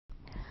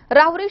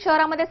राहुरी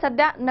शहरामध्ये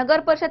सध्या नगर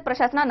परिषद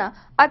प्रशासनाने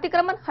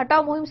अतिक्रमण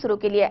हटाव मोहीम सुरू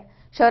केली आहे।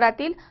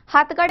 शहरातील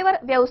हातगाडीवर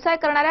व्यवसाय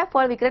करणाऱ्या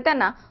फळ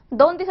विक्रेत्यांना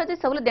 2 दिवसाची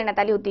सवलत देण्यात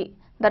आली होती।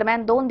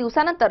 दरम्यान 2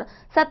 दिवसानंतर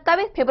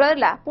 27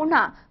 फेब्रुवारीला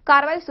पुन्हा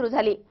कारवाई सुरू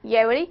झाली।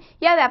 यावेळी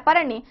या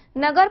व्यापाऱ्यांनी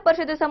नगर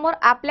परिषदेसमोर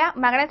आपल्या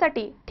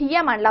मागण्यांसाठी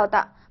ठिय्या मांडला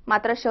होता।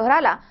 मात्र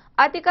शहराला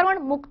अतिक्रमण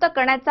मुक्त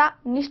करण्याचा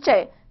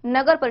निश्चय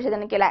नगर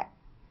परिषदेने केलाय।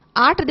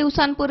 8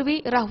 दिवसांपूर्वी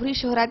राहुरी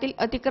शहरातील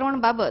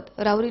अतिक्रमणाबाबत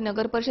राहुरी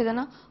नगर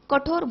परिषदेने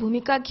कठोर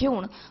भूमिका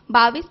घेऊन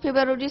 22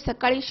 फेब्रुवारी रोजी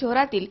सकाळी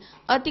शहरातील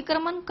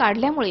अतिक्रमण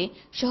काढल्यामुळे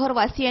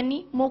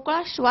शहरवासियांनी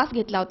मोकळा श्वास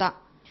घेतला होता।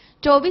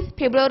 24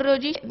 फेब्रुवारी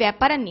रोजी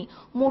व्यापाऱ्यांनी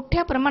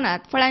मोठ्या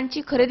प्रमाणात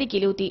फळांची खरेदी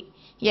केली होती।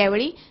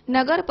 यावेळी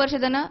नगर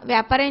परिषदेने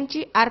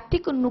व्यापाऱ्यांची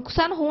आर्थिक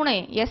नुकसान होऊ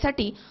नये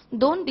यासाठी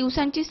 2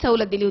 दिवसांची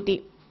सवलत दिली होती।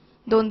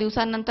 2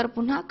 दिवसांनंतर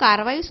पुन्हा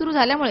कारवाई सुरू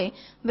झाल्यामुळे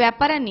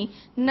व्यापाऱ्यांनी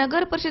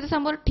नगर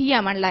परिषदेसमोर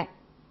ठिय्या मांडलाय।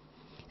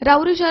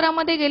 राहुरी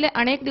शहरामध्ये गेले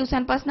अनेक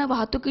दिवसांपासून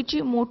वाहतुकीची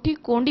मोठी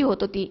कोंडी होत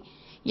होती।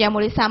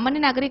 यामुळे सामान्य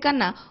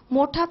नागरिकांना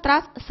मोठा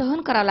त्रास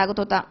सहन करावा लागत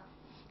होता।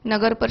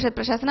 नगर परिषद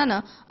प्रशासनाने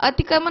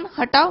अतिक्रमण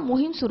हटाव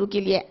मोहीम सुरू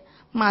केली आहे।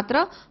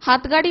 मात्र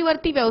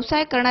हातगाडीवरती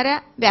व्यवसाय करणाऱ्या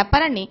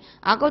व्यापाऱ्यांनी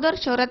अगोदर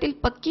शहरातील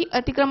पक्की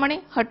अतिक्रमणे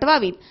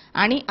हटवावीत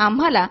आणि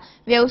आम्हाला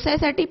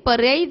व्यवसायासाठी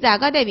पर्यायी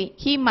जागा द्यावी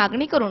ही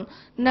मागणी करून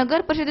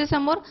नगर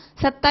परिषदेसमोर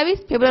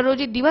 27 फेब्रुवारी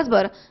रोजी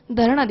दिवसभर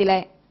धरणं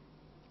दिलाय।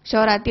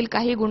 शहरातील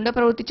काही गुंड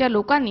प्रवृत्तीच्या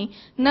लोकांनी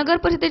नगर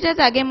परिषदेच्या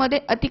जागेमध्ये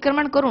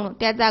अतिक्रमण करून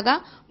त्या जागा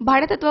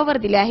भाडेतत्वावर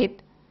दिल्या आहेत।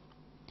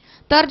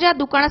 तर ज्या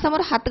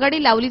दुकानासमोर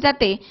हातगाडी लावली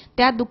जाते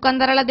त्या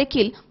दुकानदाराला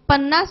देखील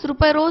 50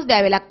 रुपये रोज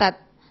द्यावे लागतात।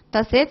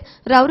 तसेच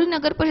राहुरी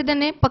नगर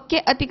परिषदेने पक्के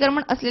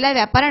अतिक्रमण असलेल्या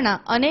व्यापाऱ्यांना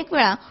अनेक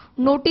वेळा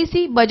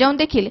नोटीसी बजावून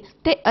देखील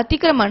ते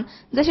अतिक्रमण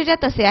जसेच्या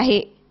तसे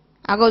आहे।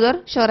 अगोदर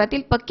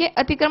शहरातील पक्के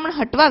अतिक्रमण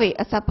हटवावे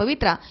असा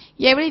पवित्रा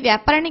यावेळी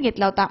व्यापाऱ्यांनी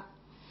घेतला होता।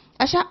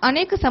 अशा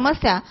अनेक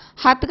समस्या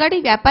हातगाडी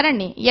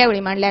व्यापाऱ्यांनी यावेळी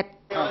मांडल्यात।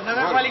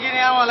 नगरपालिकेने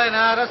आम्हाला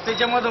ना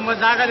रस्त्याच्या मधोमध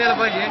जागा द्यायला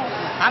पाहिजे।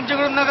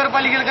 आमच्याकडून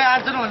नगरपालिकेला काही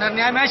अडचण होणार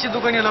नाही। आम्ही अशी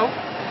दुकाने लावू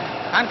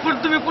आणि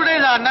तुम्ही कुठेही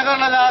जा,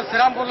 नगरला जा,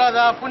 श्रीरामपूरला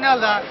जा, पुण्याला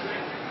जा,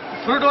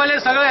 फ्रूटवाले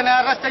सगळे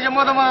ना रस्त्याच्या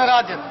मधोमध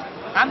राहतात।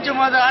 आमच्या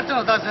मध्ये अडचण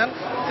होत असेल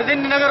तर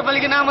त्यांनी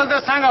नगरपालिकेने आम्हाला तर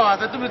सांगावा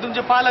तर तुम्ही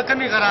तुमचे पालक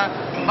कमी करा,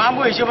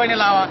 बांबू हिशोबाने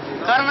लावा।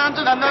 कारण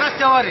आमचा धंदा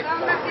रस्त्यावर आहे।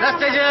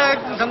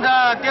 रस्त्याचे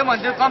समजा ते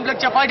म्हणते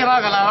कॉम्प्लेक्सच्या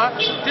पाठीमागा लावा,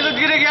 तिथं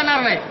गिऱ्हाईक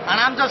येणार नाही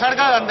आणि आमचा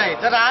सडका धंदा आहे।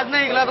 तर आज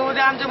नाही गेला तर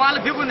उद्या आमचे माल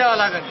फेकून द्यावा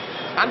लागेल।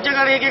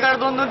 आमच्याकडे एकेकाकडे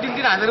 2-2,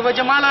 3-3 हजार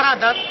रुपयाचे माल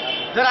राहतात।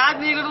 जर आज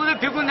नाही गेलं तर उद्या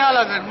फेकून द्यावं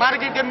लागेल।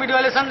 मार्केट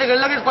कमिटीवाले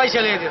संध्याकाळी लगेच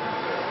पैशाला येतात।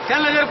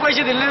 त्यांना जर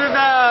पैसे दिले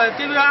तर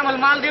ते आम्हाला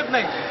माल देत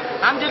नाही।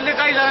 आमच्यातले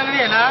काही जणांनी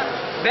आहे ना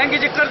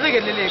बँकेचे कर्ज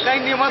घेतलेले,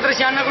 काही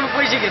मद्रासी अण्णाकडून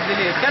पैसे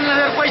घेतलेले, त्यांना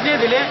जर पैसे नाही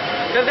दिले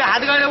तर ते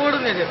हातगाड्या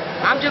ओढून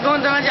नेतात। आमचे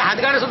 2 जणांचे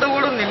हातगाड्या सुद्धा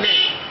ओढून नेले।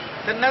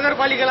 तर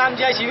नगरपालिकेला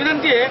आमची अशी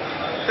विनंती आहे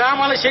तर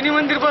आम्हाला शनी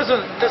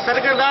मंदिरपासून तर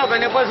सरकारी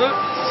दवाखान्यापासून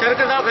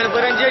सरकारी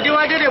दवाखान्यापर्यंत जे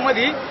डिवायडेड आहे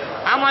मध्ये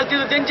आम्हाला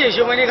तिथं त्यांच्या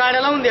हिशोबाने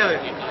गाड्या लावून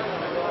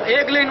द्याव्या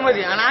एक लाईन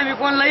मध्ये आणि आम्ही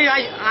कोणालाही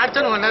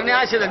अडचण होणार नाही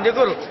असे धंदे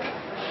करू।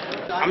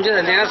 आमचे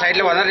धंदे ना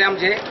साईडला होणार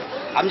नाही।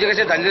 आमचे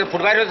कसे धंदे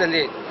फुटबाहेर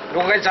धंदे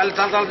लोक काही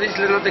चालता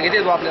दिसले ना तर घेते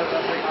आपल्याला।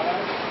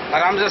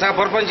 कारण आमचं सगळं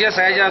परपंच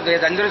सह्याच्या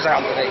धंद्यावरच आहे।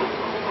 आमचं काही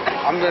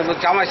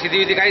आमचं आम्हाला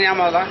शेती काही नाही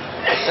आम्हाला।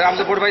 तर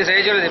आमचं पोटपाणी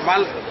सह्याच्यावर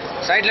माल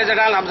साईडला जर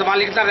आला आमचा माल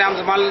विकणार नाही।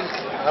 आमचा माल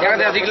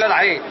एखाद्या विकला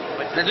आहे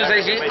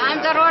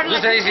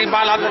दुसऱ्या दिवशी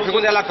माल आमचा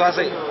फेकून द्यायला लागतो।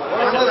 असं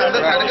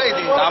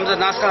आमचा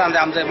नाश्ता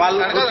धंदा आमचा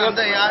माल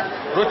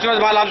रोजची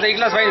माल आमचा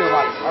विकलाच पाहिजे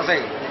माल। असं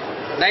आहे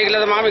नाही विकला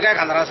तर मग आम्ही काय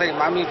खाणार। असं आहे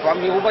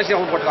आम्ही उपाशी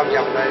राहून पडतो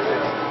आमच्या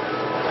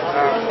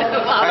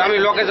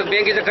आम्ही लोकांचं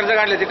बँकेचं कर्ज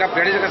काढले ते का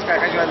फेडायचं कसं काय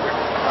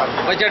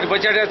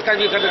बचत काय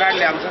कर्ज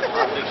काढले आमचं।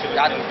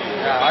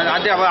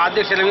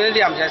 अध्यक्षाला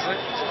विनंती आमच्या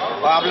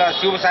असं आपला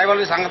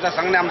शिवसाहेबांनी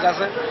सांगणे आमचं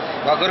असं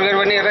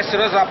गरगरवानी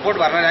रस्त्यावरच पोट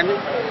भरणार आम्ही।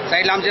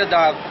 साईडला आमचे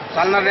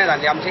चालणार नाही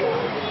झाले आमचे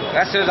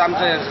रस्त्यावर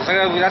आमचं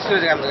सगळं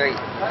रस्त्यावर आमचं काही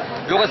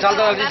लोक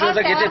चालतात दिसलं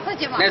तर घेते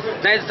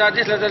नाही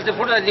दिसलं तर ते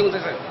पुढे निघून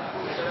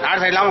तसं आड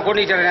साईडला आम्हाला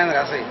कोणी विचार नाही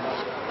असं आहे।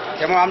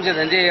 त्यामुळे आमचे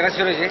धंदे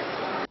रस्त्यावरचे।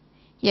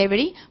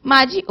 यावेळी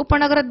माजी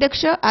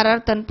उपनगराध्यक्ष आर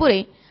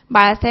तनपुरे,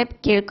 बाळासाहेब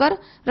केळकर,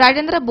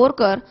 राजेंद्र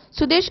बोरकर,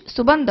 सुदेश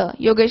सुबंध,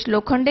 योगेश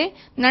लोखंडे,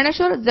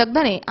 ज्ञानेश्वर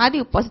जगधने आदी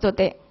उपस्थित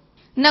होते।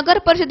 नगर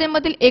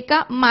परिषदेमधील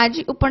एका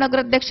माजी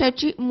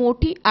उपनगराध्यक्षाची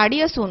मोठी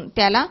आडी असून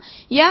त्याला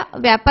या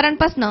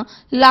व्यापाऱ्यांपासून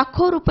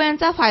लाखो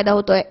रुपयांचा फायदा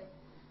होतोय।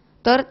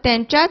 तर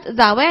त्यांच्याच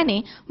जावयाने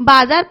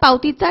बाजार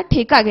पावतीचा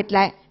ठेका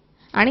घेतलाय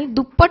आणि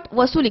दुप्पट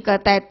वसुली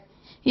करतायत।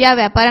 या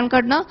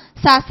व्यापाऱ्यांकडनं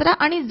सासरा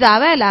आणि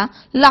जावयाला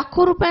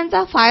लाखो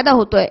रुपयांचा फायदा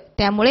होतोय।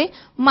 त्यामुळे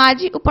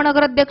माजी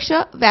उपनगराध्यक्ष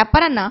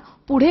व्यापाऱ्यांना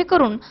पुढे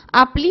करून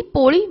आपली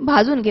पोळी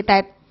भाजून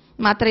घेतायत।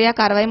 मात्र या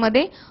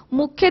कारवाईमध्ये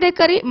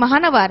मुख्याधिकारी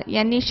महानवार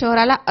यांनी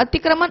शहराला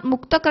अतिक्रमण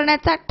मुक्त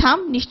करण्याचा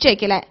ठाम निश्चय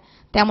केलाय।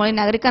 त्यामुळे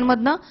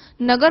नागरिकांमधनं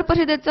नगर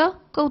परिषदेचं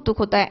कौतुक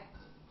होत आहे।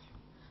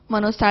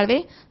 मनोज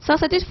साळवे,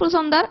 सतीश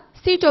फुलसौंदर,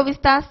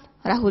 C24 तास,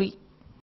 राहुरी।